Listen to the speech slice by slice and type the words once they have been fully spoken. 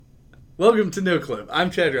Welcome to No Clip.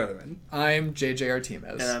 I'm Chad Rutherman. I'm JJ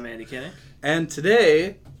Artemis. And I'm Andy Kinney. And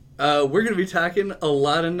today, we're going to be talking a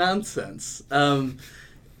lot of nonsense.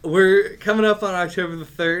 We're coming up on October the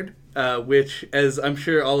 3rd, which, as I'm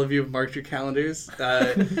sure all of you have marked your calendars,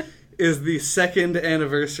 is the second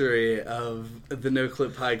anniversary of the No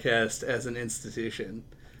Clip podcast as an institution.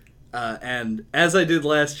 And as I did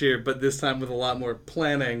last year, but this time with a lot more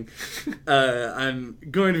planning, I'm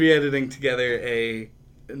going to be editing together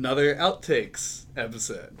another outtakes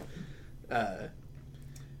episode.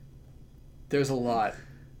 There's a lot.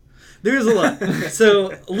 There's a lot.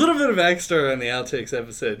 So a little bit of backstory on the outtakes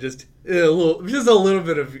episode, just a little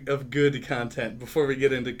bit of good content before we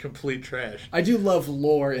get into complete trash. I do love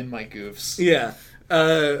lore in my goofs. Yeah,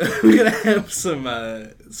 we're gonna have some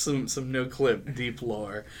no clip deep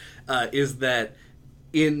lore. Is that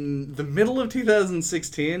in the middle of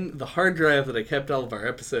 2016, the hard drive that I kept all of our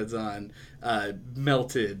episodes on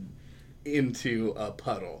melted into a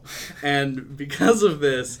puddle. And because of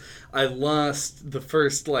this, I lost the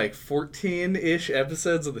first 14-ish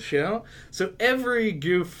episodes of the show. So every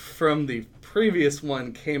goof from the previous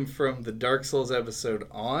one came from the Dark Souls episode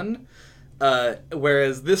on.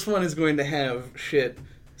 Whereas this one is going to have shit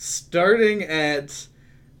starting at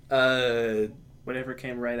whatever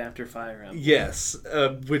came right after Fire Emblem. Yes,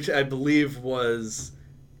 which I believe was...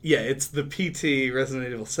 Yeah, it's the PT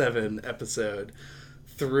Resident Evil 7 episode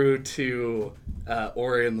through to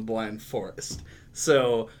Ori and the Blind Forest.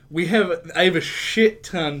 So I have a shit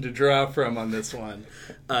ton to draw from on this one.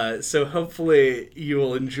 So hopefully you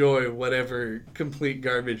will enjoy whatever complete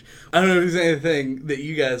garbage. I don't know if there's anything that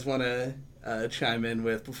you guys want to chime in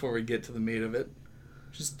with before we get to the meat of it.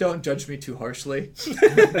 Just don't judge me too harshly.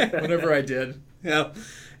 Whatever I did. Yeah.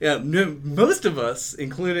 No, most of us,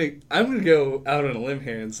 including... I'm going to go out on a limb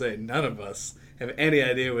here and say none of us have any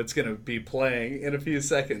idea what's going to be playing in a few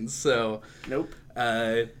seconds, so... Nope.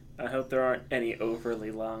 I hope there aren't any overly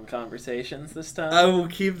long conversations this time. I will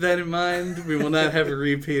keep that in mind. We will not have a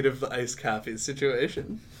repeat of the iced coffee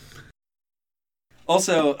situation.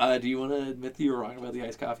 Also, do you want to admit that you were wrong about the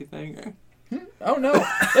iced coffee thing? Or? Oh, no.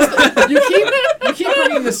 You keep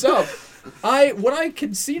bringing this up. What I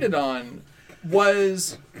conceded on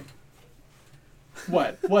was...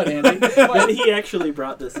 What, Andy? When he actually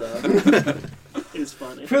brought this up. Is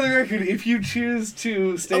funny. For the record, if you choose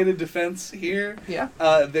to state a defense here, Yeah.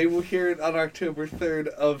 They will hear it on October 3rd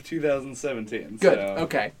of 2017. Good. So.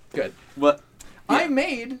 Okay, good. What? I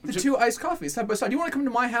made the two iced coffees side by side. Do you want to come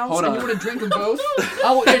to my house Hold and on. you want to drink them both?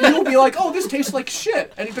 And you'll be like, oh, this tastes like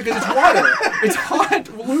shit. And because it's water. It's hot,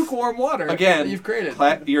 lukewarm water Again, that you've created.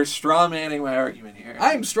 You're straw-manning my argument here.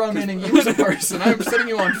 I am strawmanning you as a person. I'm setting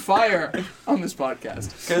you on fire on this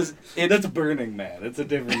podcast. Because That's burning, man. It's a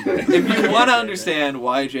different thing. if you want to understand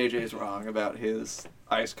why JJ's wrong about his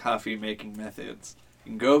iced coffee making methods,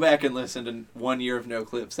 you can go back and listen to 1 year of No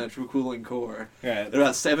Clip Central Cooling Core. Right. At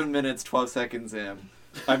about 7 minutes, 12 seconds in.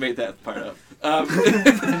 I made that part up.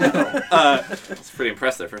 It's pretty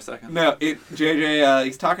impressed there for a second. No, JJ,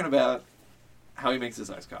 he's talking about how he makes his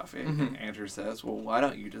iced coffee. Mm-hmm. And Andrew says, well, why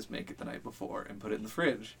don't you just make it the night before and put it in the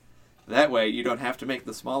fridge? That way, you don't have to make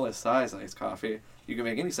the smallest size iced coffee. You can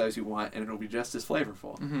make any size you want, and it'll be just as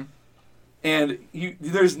flavorful. Mm-hmm. And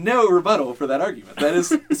there's no rebuttal for that argument. That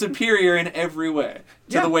is superior in every way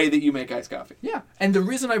to Yeah. the way that you make iced coffee. Yeah, and the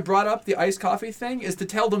reason I brought up the iced coffee thing is to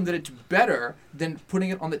tell them that it's better than putting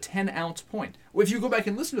it on the 10-ounce point. If you go back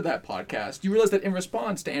and listen to that podcast, you realize that in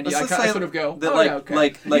response to Andy, I sort of go, that, oh, yeah, okay.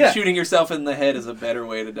 like Yeah. shooting yourself in the head is a better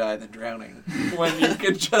way to die than drowning. When you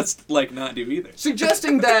could just not do either.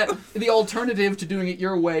 Suggesting that the alternative to doing it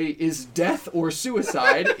your way is death or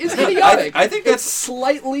suicide is idiotic. I think it's that's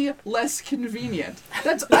slightly less convenient.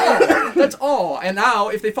 That's all. That's all. And now,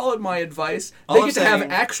 if they followed my advice, All they I'm get to have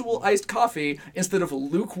saying- actual iced coffee instead of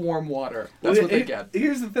lukewarm water. That's what they get.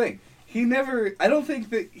 Here's the thing. I don't think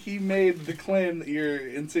that he made the claim that you're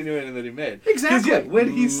insinuating that he made. 'Cause, Exactly. yeah,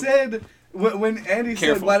 when he said, when Andy said,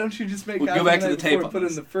 Careful. why don't you just make We'll coffee go back to night the before tape and on put it in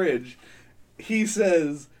this. the fridge, he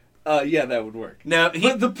says, yeah, that would work. Now, he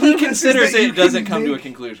But the premise is considers that you it doesn't can come to a make-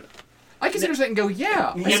 conclusion. I consider that and go,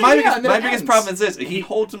 yeah. I say, My yeah, and then my it biggest ends. problem is this. He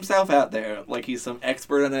holds himself out there like he's some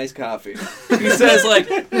expert on iced coffee. He says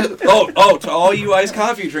oh, to all you iced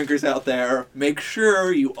coffee drinkers out there, make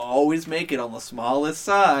sure you always make it on the smallest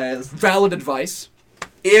size. Valid advice.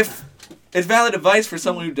 If it's valid advice for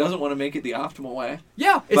someone who doesn't want to make it the optimal way.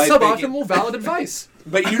 Yeah, it's By suboptimal valid advice.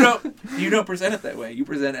 But you don't present it that way. You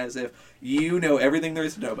present it as if you know everything there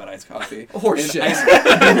is to know about iced coffee. Horse shit.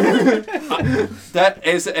 That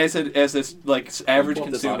as this average Pull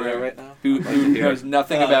up this audio consumer right now. who knows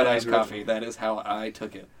nothing about yeah, iced really. coffee, that is how I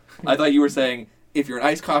took it. I thought you were saying if you're an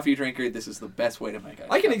iced coffee drinker, this is the best way to make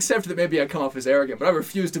iced I can coffee. accept that maybe I come off as arrogant, but I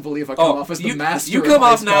refuse to believe I come off as the master. You of come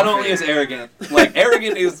off iced not coffee. only as arrogant, like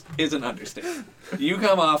arrogant is an understatement. You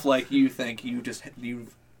come off like you think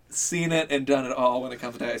you've seen it and done it all when it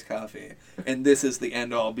comes to iced coffee, and this is the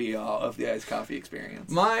end all be all of the iced coffee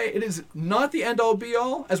experience. It is not the end all be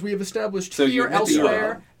all, as we have established So you here admit you are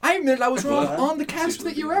elsewhere. wrong. I admit I was wrong on the cast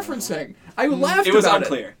that you're referencing. I laughed It was about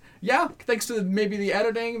unclear. it. Yeah, thanks to maybe the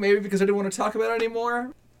editing, maybe because I didn't want to talk about it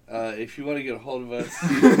anymore. If you want to get a hold of us,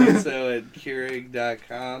 you can do so at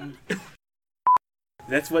Keurig.com.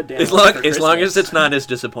 That's what Dan As long as it's not as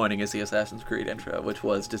disappointing as the Assassin's Creed intro, which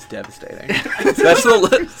was just devastating.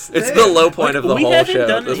 It's the low point of the we whole haven't show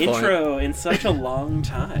done at this an point. intro in such a long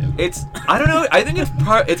time. I don't know. I think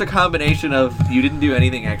it's a combination of you didn't do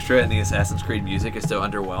anything extra and the Assassin's Creed music is so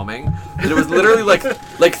underwhelming. That it was literally like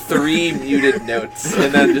 3 muted notes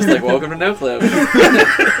and then just like welcome to No Clip.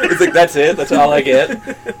 It's like that's it. That's all I get.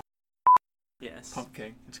 Yes.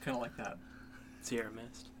 Pumpkin. It's kind of like that. Sierra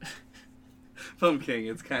Mist. Pumpkin,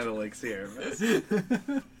 it's kind of like Sierra Mist.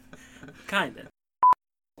 Kinda.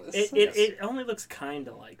 It only looks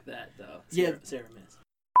kinda like that though. Sierra Mist.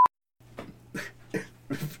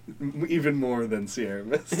 Even more than Sierra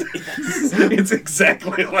Mist. It's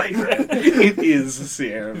exactly like that. It is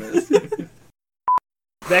Sierra Mist.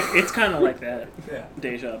 It's kind of like that. Yeah.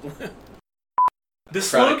 Deja vu. The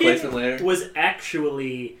Product placement slogan later. was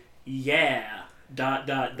actually yeah. ...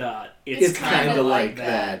 It's kinda like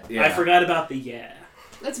that. Yeah. I forgot about the yeah.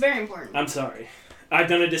 That's very important. I'm sorry. I've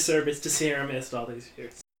done a disservice to Sierra Mist all these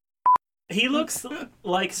years. He looks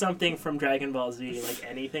like something from Dragon Ball Z, like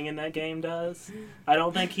anything in that game does. I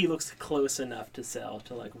don't think he looks close enough to sell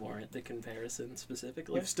to like warrant the comparison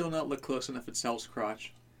specifically. You've still not looked close enough at Cell's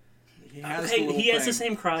crotch. He has Okay, the little he has the thing.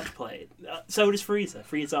 same crotch plate. So does Frieza.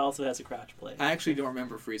 Frieza also has a crotch plate. I actually don't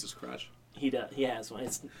remember Frieza's crotch. He does. He has one.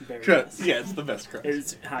 It's very Sure. nice. Yeah, it's the best crutch.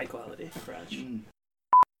 It's high quality crotch.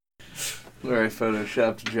 Where I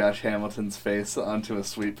photoshopped Josh Hamilton's face onto a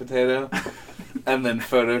sweet potato, and then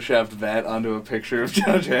photoshopped that onto a picture of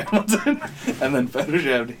Josh Hamilton, and then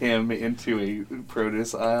photoshopped him into a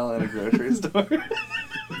produce aisle at a grocery store.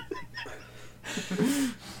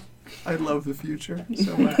 I love the future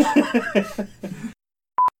so much.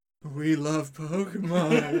 We love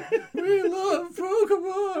Pokemon. We love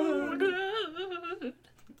Pokemon.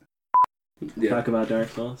 Talk about Dark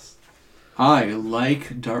Souls. I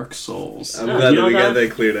like Dark Souls. I'm Oh, glad you that know we got that?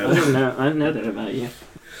 that cleared I up. didn't know that about you.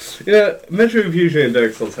 You know, Metroid Fusion and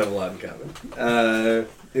Dark Souls have a lot in common.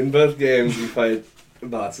 In both games, you fight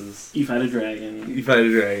bosses. You fight a dragon. You fight a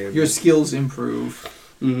dragon. Your skills improve.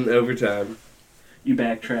 Over time. You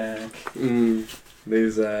backtrack.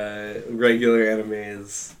 There's regular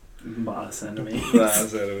enemies. Boss enemies.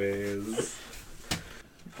 Boss enemies.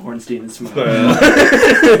 Ornstein and Smoke.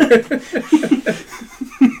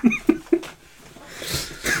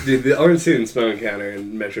 Dude, the Ornstein and Smoke encounter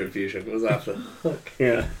in Metroid Fusion was off the hook.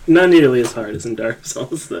 Yeah. Not nearly as hard as in Dark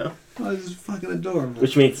Souls, though. Oh, it's just fucking adorable.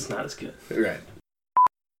 Which means it's not as good. Right.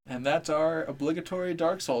 And that's our obligatory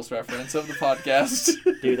Dark Souls reference of the podcast.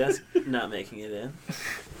 Dude, that's not making it in.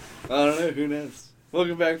 I don't know, who knows?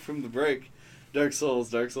 Welcome back from the break. Dark Souls,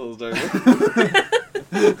 Dark Souls, Dark Souls.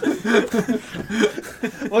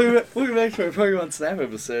 Welcome back to our Pokemon Snap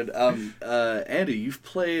episode. Andy, you've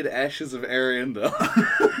played Ashes of Ariandel.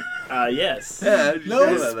 Yes. Yeah, how'd you No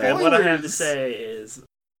feel about that? And what I have to say is,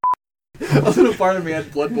 A little part of me had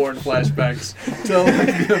Bloodborne flashbacks to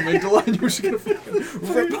like the amygdala, and you were just gonna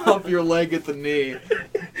fucking rip off your leg at the knee.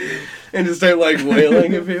 And just start like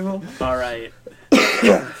wailing at people. alright.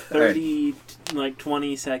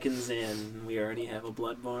 20 seconds in, we already have a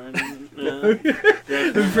Bloodborne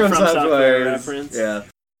From Software reference. Yeah.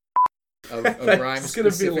 A rhyme It's gonna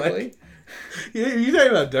be specifically. You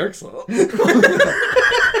talking about Dark Souls?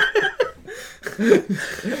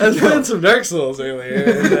 I was playing some Dark Souls earlier.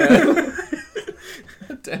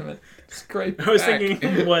 And, Damn it. Scrape I was back.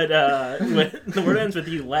 thinking what the word ends with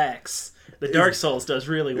you lacks. The Dark Souls does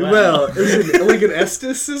really well. well, is it like an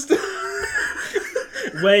Estus system?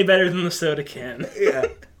 Way better than the soda can. Yeah.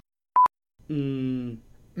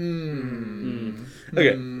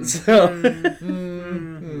 Okay, so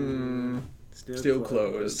Still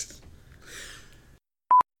closed.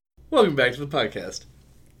 welcome back to the podcast.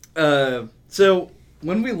 So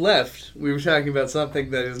when we left, we were talking about something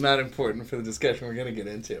that is not important for the discussion we're going to get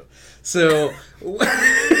into. So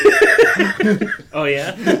Oh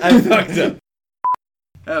yeah? I fucked up.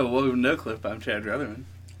 Oh, welcome to No Clip. I'm Chad Rutherman.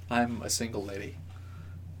 I'm a single lady.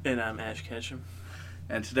 And I'm Ash Ketchum.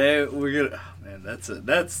 And today we're gonna. Oh man,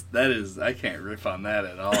 that is. I can't riff on that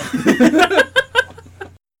at all.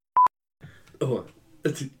 Oh,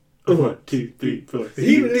 it's 1, 2, 3, 4.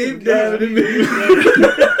 deep down in me.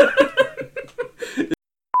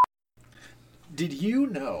 Did you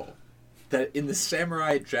know that in the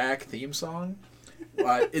Samurai Jack theme song,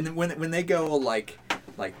 when they go like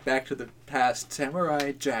Back to the Past,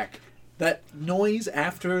 Samurai Jack, that noise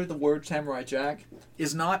after the word Samurai Jack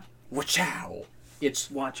is not wachow.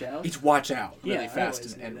 It's Watch out. It's watch out really Yeah, I fast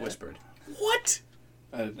always and knew that. whispered. What?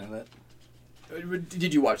 I didn't know that.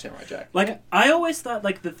 Did you watch Samurai Jack? Like, I always thought,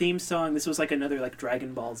 like, the theme song, this was, like, another, like,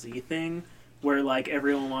 Dragon Ball Z thing, where, like,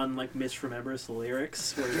 everyone, like, misremembers the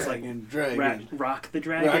lyrics, where it's, like, rock the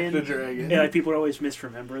dragon. Rock the dragon. Yeah, like, people would always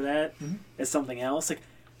misremember that as something else. Like,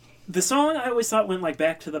 the song I always thought went, like,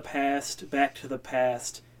 back to the past,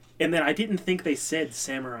 and then I didn't think they said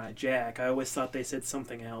Samurai Jack. I always thought they said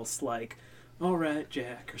something else, like, all right,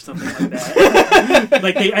 Jack, or something like that.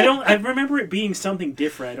 Like, I remember it being something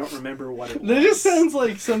different. I don't remember what it was. That just sounds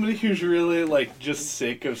like somebody who's really, like, just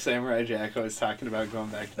sick of Samurai Jack always talking about going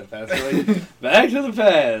back to the past. They're like, back to the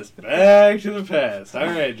past, back to the past. All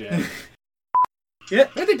right, Jack. Yeah,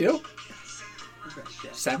 they do.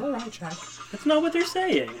 Samurai Jack. That's not what they're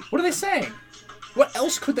saying. What are they saying? What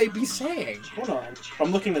else could they be saying? Hold on.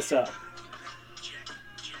 I'm looking this up.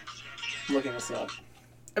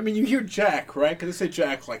 I mean, you hear Jack, right? Because they say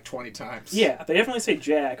Jack like 20 times. Yeah, they definitely say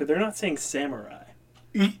Jack, but they're not saying samurai.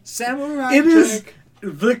 Samurai It is Jack.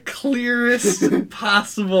 the clearest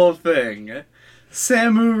possible thing.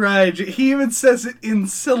 Samurai Jack. He even says it in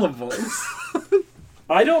syllables.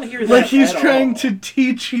 I don't hear that Like he's at trying all. to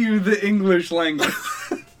teach you the English language.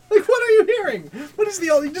 Like, what are you hearing? What is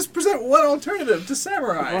you just present one alternative to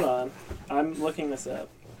samurai. Hold on. I'm looking this up.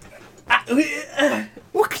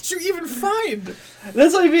 What could you even find?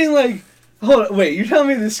 That's like being like, hold on, wait, you tell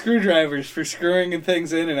me the screwdrivers for screwing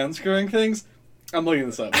things in and unscrewing things? I'm looking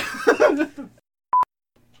this up.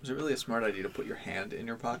 Was it really a smart idea to put your hand in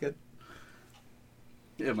your pocket?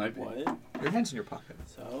 It might be. What? Your hand's in your pocket.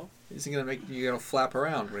 So? Is it gonna make you gonna flap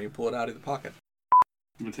around when you pull it out of the pocket?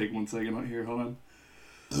 I'm gonna take 1 second out here, hold on.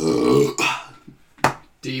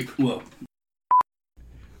 Deep. Whoa.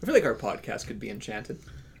 I feel like our podcast could be enchanted.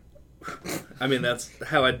 I mean, that's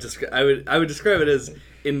how I'd describe. I would describe it as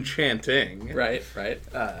enchanting. Right.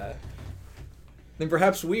 Then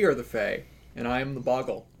perhaps we are the Fae, and I am the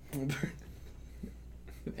Boggle.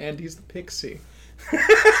 And he's the Pixie.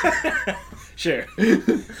 Sure.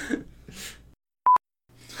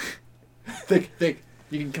 Think.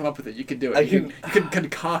 You can come up with it. You can do it. You can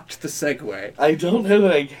concoct the segue. I don't know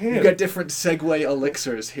that I can. You've got different segue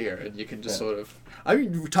elixirs here, and you can just sort of... I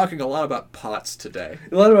mean, we're talking a lot about pots today.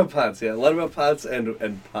 A lot about pots, yeah. A lot about pots and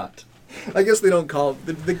pot. I guess they don't call...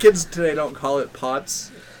 The kids today don't call it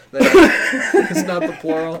pots. It's not the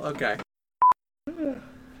plural? Okay.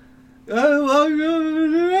 Welcome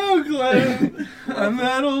to Oakland. I'm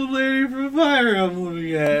that old lady from Fire Emblem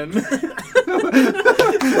again.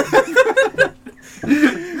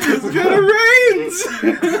 It's gonna rain.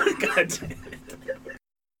 God damn it.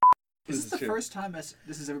 Is this the first time this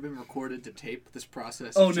has ever been recorded to tape, this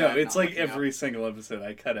process? Oh of no, Chad it's not like looking every up? single episode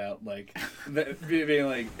I cut out, like, being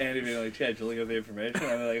like, Andy being like, Chad, you look up the information?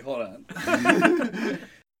 I'm like, hold on.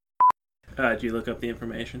 Did you look up the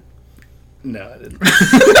information? No, I didn't.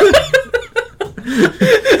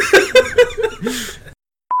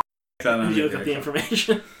 Did you look up the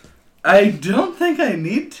information? I don't think I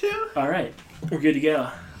need to. Alright. We're good to go.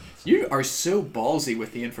 You are so ballsy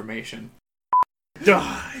with the information.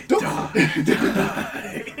 Die.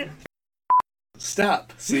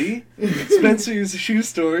 Stop. See? Spencer's shoe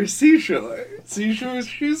store, Seashore. Seashore's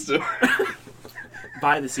shoe store.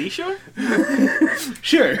 By the seashore?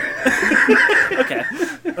 Sure. Okay.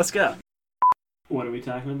 Let's go. What are we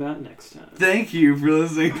talking about next time? Thank you for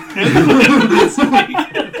listening.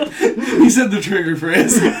 He said the trigger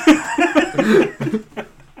phrase.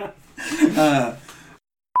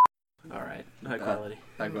 Alright. High quality.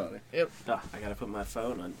 High quality. Yep. Oh, I gotta put my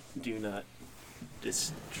phone on do not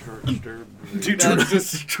disturb. Do not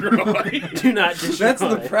destroy. Do not destroy. That's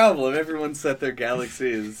the problem. Everyone set their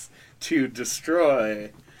galaxies to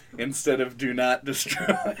destroy instead of do not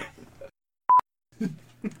destroy.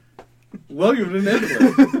 Welcome to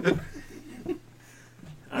Netflix.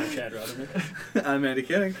 I'm Chad Rutherford. I'm Andy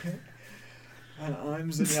Koenig. And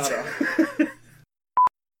I'm Zenyatta.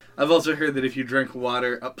 I've also heard that if you drink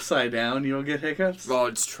water upside down, you'll get hiccups. Oh,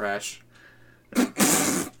 it's trash.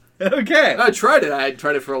 Okay. I tried it. I had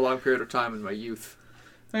tried it for a long period of time in my youth.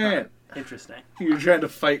 All right. Interesting. You're trying to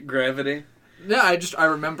fight gravity. Yeah, I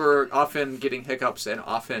remember often getting hiccups and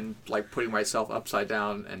often like putting myself upside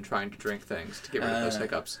down and trying to drink things to get rid of those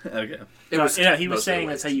hiccups. Okay. He was mostly saying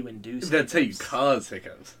that's waste. how you induce That's how you hiccups. cause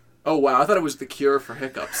hiccups. Oh wow, I thought it was the cure for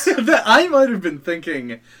hiccups. I might have been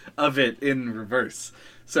thinking of it in reverse.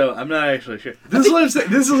 So I'm not actually sure. This is what I'm saying.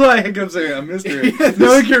 This is why hiccups are a mystery.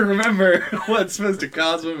 No one can remember what's supposed to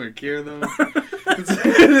cause them or cure them.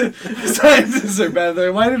 Scientists are bad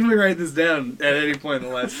there. Why didn't we write this down at any point in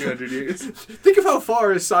the last 200 years? Think of how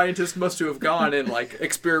far scientists must have gone in like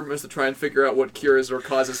experiments to try and figure out what cures or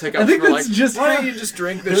causes hiccups. I think We're that's like, just why don't you just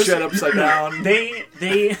drink this shit upside down?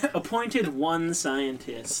 They appointed one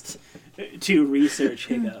scientist to research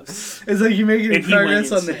hiccups. It's like you making And he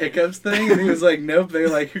progress went on the insane. hiccups thing, and he was like, nope. They're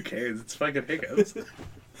like, who cares? It's fucking hiccups.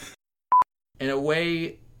 In a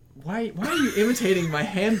way, why are you imitating my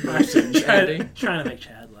hand motions, Andy? Trying to make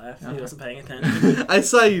Chad laugh. He wasn't paying attention. I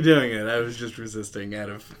saw you doing it. I was just resisting out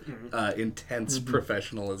of intense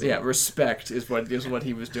professionalism. Yeah, respect is what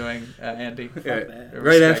he was doing, Andy. Yeah, that. right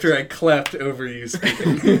Respect. after I clapped over you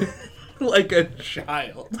speaking like a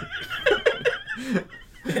child.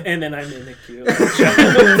 And then I mimicked you.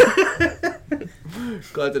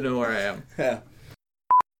 Glad to know where I am. Yeah.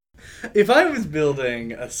 If I was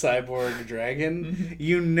building a cyborg dragon,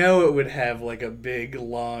 you know it would have like a big,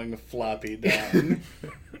 long, floppy dong.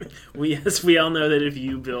 We all know that if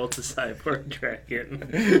you built a cyborg dragon,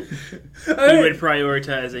 you would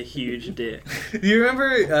prioritize a huge dick. Do you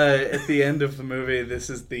remember at the end of the movie, This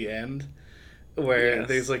Is the End? Where Yes.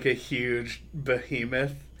 there's like a huge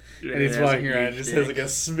behemoth. And It he's has walking a around, huge just has dick. like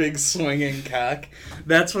a big swinging cock.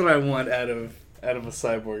 That's what I want out of a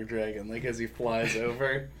cyborg dragon. Like as he flies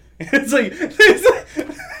over, it's like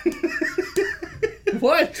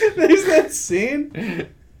What? There's that scene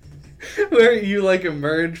where you like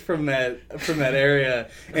emerge from that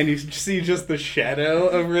area and you see just the shadow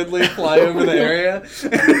of Ridley fly over the area, and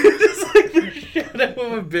it's just like the shadow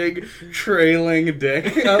of a big trailing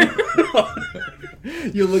dick.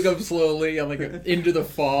 You look up slowly, and like into the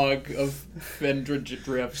fog of Fendra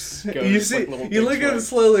drifts. Goes, You see, like, little you look dicks at it right.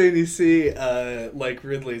 slowly and you see like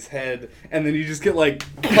Ridley's head, and then you just get like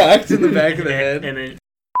cocked in the back of the head. And then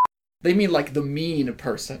They mean like the mean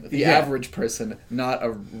person, the Yeah. average person, not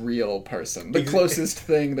a real person. The closest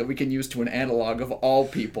thing that we can use to an analog of all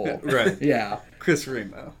people. Right. Yeah. Chris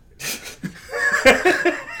Remo.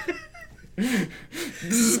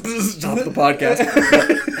 Stop the podcast.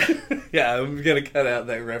 Yeah, I'm gonna cut out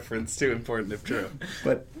that reference. Too important if true.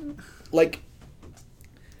 But, like,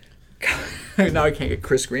 now I can't get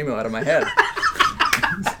Chris Grimo out of my head.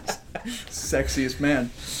 Sexiest man.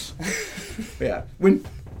 Yeah. When.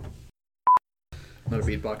 Not a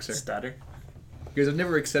beatboxer. stutter. Because I've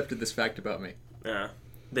never accepted this fact about me. That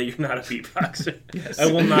you're not a beatboxer. Yes. I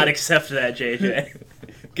will not accept that, JJ.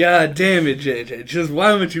 God damn it, JJ. Just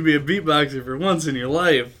why wouldn't you be a beatboxer for once in your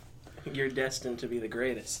life? You're destined to be the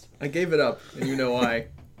greatest. I gave it up, and you know why.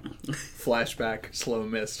 Flashback, slow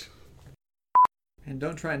mist. And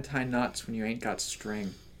don't try and tie knots when you ain't got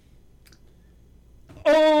string.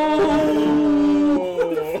 Oh!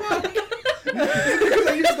 Because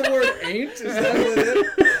I used the word ain't? Is that what it is?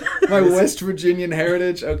 My West Virginian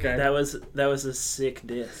heritage? Okay. That was a sick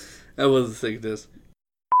diss. That was a sick diss.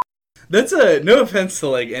 That's no offense to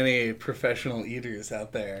like any professional eaters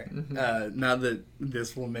out there. Not that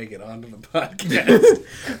this will make it onto the podcast,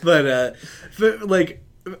 but like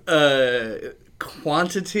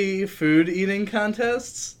quantity food eating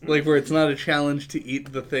contests, like where it's not a challenge to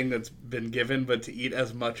eat the thing that's been given, but to eat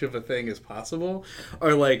as much of a thing as possible,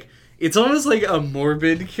 are like. It's almost like a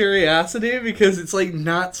morbid curiosity because it's like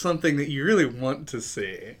not something that you really want to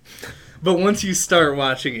see. But once you start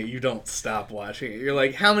watching it, you don't stop watching it. You're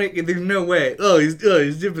like, how many? There's no way. He's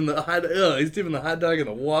dipping the hot. He's dipping the hot dog in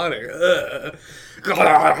the water.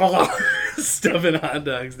 Stuffing hot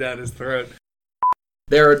dogs down his throat.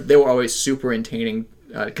 They were always super entertaining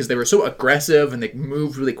because they were so aggressive and they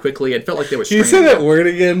moved really quickly. It felt like they were Can you straining say that word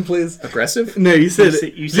again, please? aggressive. No, you said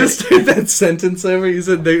You said- just start that sentence over. You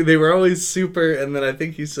said they were always super, and then I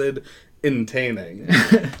think you said entertaining,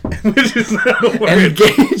 which is not a word.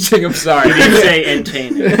 Engaging. I'm sorry. You didn't say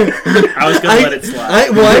entertaining. I was going to let it slide.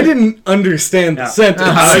 I didn't understand the sentence.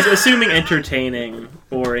 I was assuming entertaining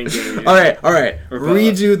or engaging. All right. Or both.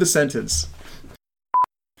 Redo the sentence.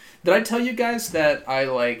 Did I tell you guys that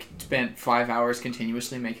I spent 5 hours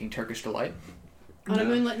continuously making Turkish delight? On a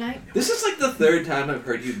moonlit night? This is like the third time I've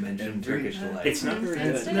heard you mention Turkish Delight. It's not very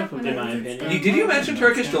good, in my opinion. Did you mention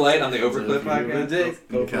Turkish Delight on the Overclip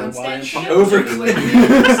podcast? Constantine. Overclip.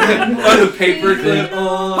 On the paperclip.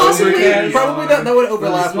 Probably that would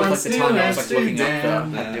overlap with the time I was looking up how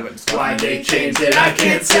to do it and stuff. Why they changed it, I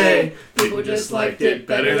can't say. People just liked it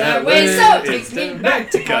better that way. So it takes me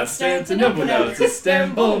back to Constantinople. Now it's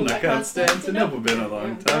Istanbul, not Constantinople. Been a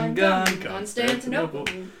long time gone. Constantinople.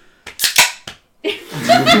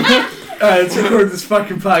 Alright, let's record this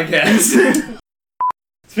fucking podcast.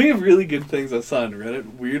 Speaking of really good things I saw on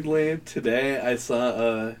Reddit, weirdly, today I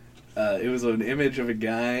saw it was an image of a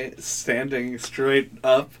guy standing straight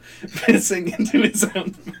up, pissing into his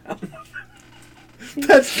own mouth.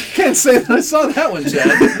 Can't say that I saw that one,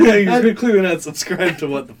 Chad. You're clearly not subscribed to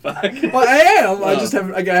What the Fuck. Well, I am. I just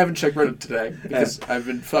haven't checked Reddit today because I've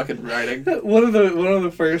been fucking writing. One of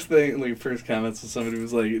the first first comments was somebody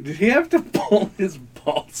was like, "Did he have to pull his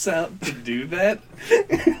balls out to do that?"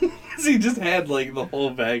 Because he just had like the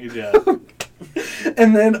whole baggage out.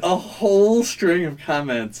 And then a whole string of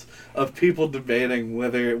comments of people debating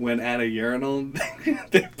whether when at a urinal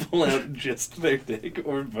they pull out just their dick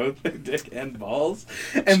or both their dick and balls.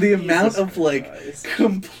 And the amount of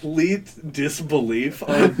complete disbelief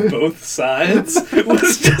on both sides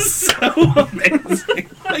was just so amazing.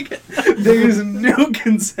 Like, there's no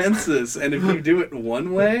consensus, and if you do it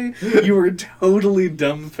one way, you are totally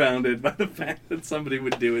dumbfounded by the fact that somebody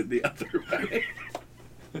would do it the other way.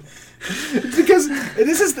 Because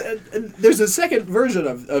there's a second version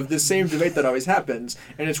of this same debate that always happens,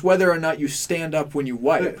 and it's whether or not you stand up when you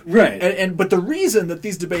wipe. Right. But the reason that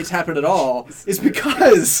these debates happen at all is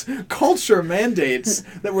because culture mandates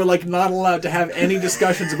that we're like not allowed to have any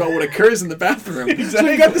discussions about what occurs in the bathroom. Exactly. So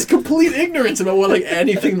you got this complete ignorance about what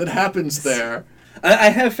anything that happens there. I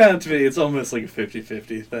have found to be it's almost like a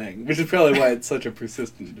 50-50 thing, which is probably why it's such a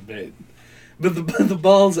persistent debate. But the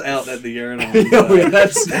balls out at the urinal. That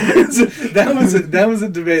was a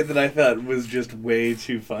debate that I thought was just way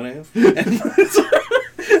too funny. And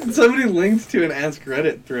somebody linked to an Ask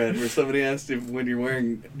Reddit thread where somebody asked if when you're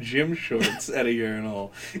wearing gym shorts at a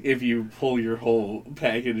urinal, if you pull your whole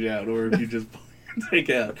package out or if you just pull your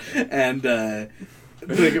dick out. And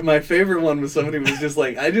my favorite one was somebody was just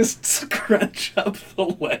like, I just scrunch up the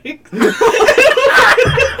leg.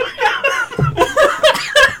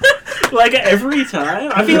 Like every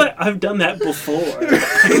time, I feel like I've done that before,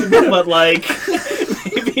 but like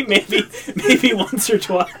maybe once or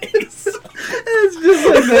twice. It's just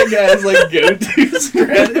like that guy's like go-to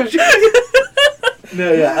strategy.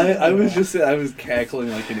 No, yeah, I was cackling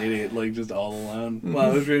like an idiot, like just all alone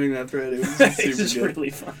while I was reading that thread. It was just super It's just good. really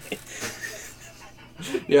funny.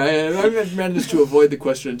 Yeah, I've managed to avoid the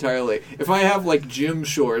question entirely. If I have like gym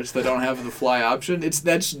shorts that don't have the fly option,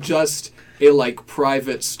 that's just a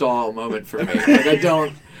private stall moment for me. I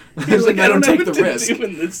don't take the risk do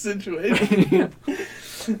in this situation.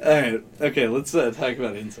 All right, okay, let's talk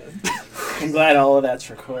about Inside. I'm glad all of that's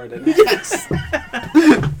recorded. Yes.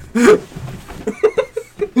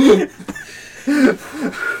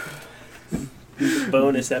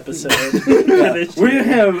 Bonus episode. We're gonna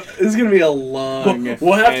have this is gonna be a long.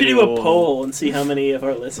 We'll have to do a annual- poll and see how many of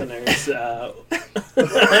our listeners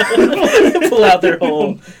pull out their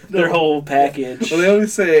whole package. Well, they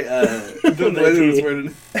always say the way that it's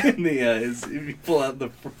worded in the is if you pull out the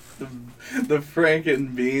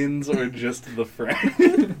Franken beans or just the Frank.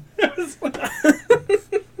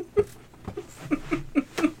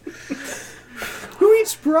 Who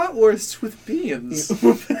eats bratwursts with beans?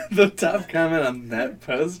 The top comment on that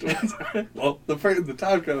post was, the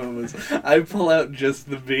top comment was, I pull out just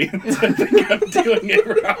the beans. I think I'm doing it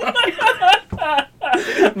wrong. But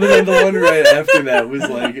then the one right after that was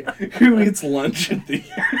like, who eats lunch at the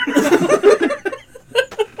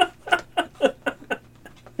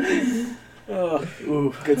Oh,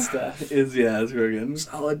 ooh, good stuff. It's working.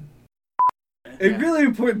 Solid. It's really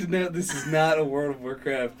important to note this is not a World of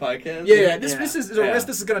Warcraft podcast. Yeah, this is a Yeah. risk.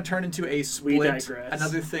 This is going to turn into a split. digress.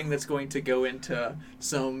 Another thing that's going to go into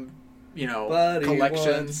some, Buddy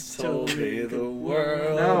collections. once told me the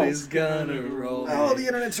world is gonna roll. Oh, the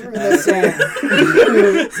internet's ruined that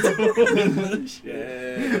song.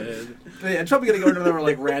 Shed. Yeah, it's probably going to go into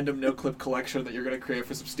another random no-clip collection that you're going to create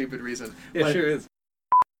for some stupid reason. Yeah, But- sure is.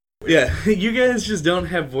 Yeah, you guys just don't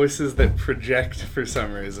have voices that project for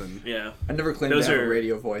some reason. Yeah. I never claimed Those to have are- a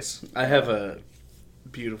radio voice. I have a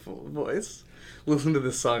beautiful voice. Listen to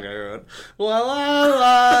this song I wrote. La la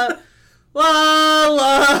la la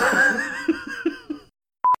la.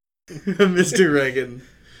 Mr. Reagan,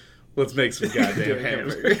 let's make some goddamn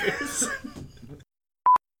hamburgers.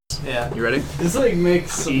 Yeah. You ready? It's like make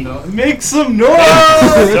some noise. Some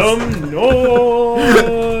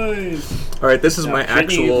noise. All right, this is my Shouldn't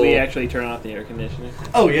actual... we actually turn off the air conditioning?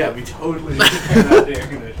 Oh yeah, we totally need to turn out the air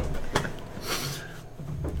conditioner.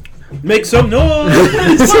 Make some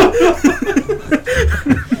noise.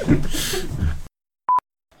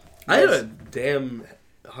 I had a damn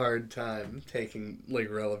hard time taking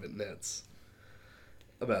relevant notes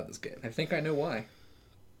about this game. I think I know why.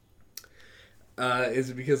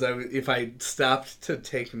 is because if I stopped to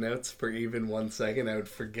take notes for even 1 second, I would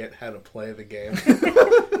forget how to play the game.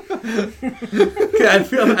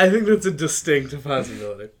 I think that's a distinct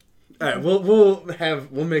possibility. All right,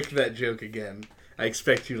 we'll make that joke again. I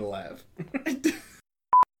expect you to laugh.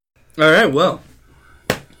 All right, well.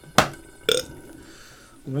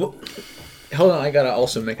 Hold on, I gotta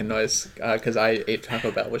also make a noise because I ate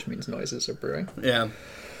Taco Bell, which means noises are brewing. Yeah.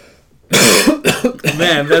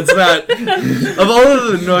 Man, that's not... Of all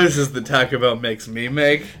of the noises that Taco Bell makes me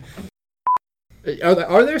make...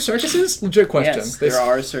 Are there circuses? Legit question. Yes, there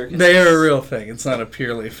are circuses. They are a real thing. It's not a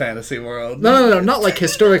purely fantasy world. No, not like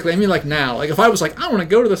historically. I mean like now. Like if I was like, I want to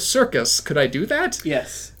go to the circus, could I do that?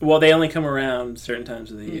 Yes. Well, they only come around certain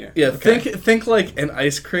times of the year. Yeah, think like an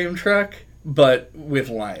ice cream truck, but with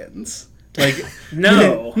lions. Like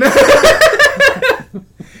No. No.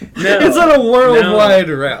 No. It's on a worldwide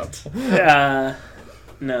route.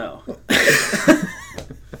 No.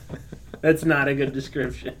 That's not a good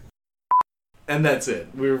description. And that's it.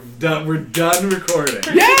 We're done recording.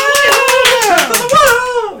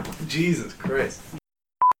 Yeah! Jesus Christ.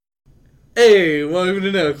 Hey, welcome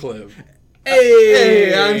to No Clip.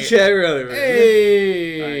 Hey, I'm Chad Rutherford.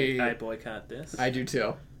 Hey! I boycott this. I do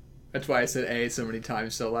too. That's why I said A so many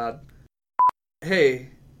times so loud.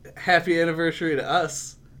 Hey, happy anniversary to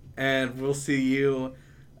us. And we'll see you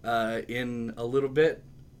in a little bit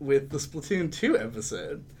with the Splatoon 2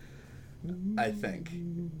 episode. I think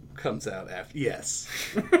comes out after. Yes,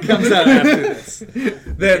 comes out after this.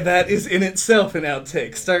 That is in itself an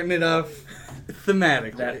outtake, starting it off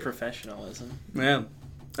thematically. That professionalism. Yeah.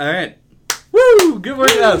 All right. Woo! Good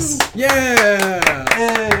work, us. Yeah!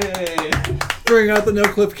 Hey. Bring out the no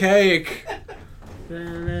clip cake.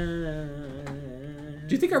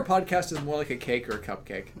 Do Do you think our podcast is more like a cake or a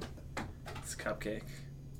cupcake? It's a cupcake.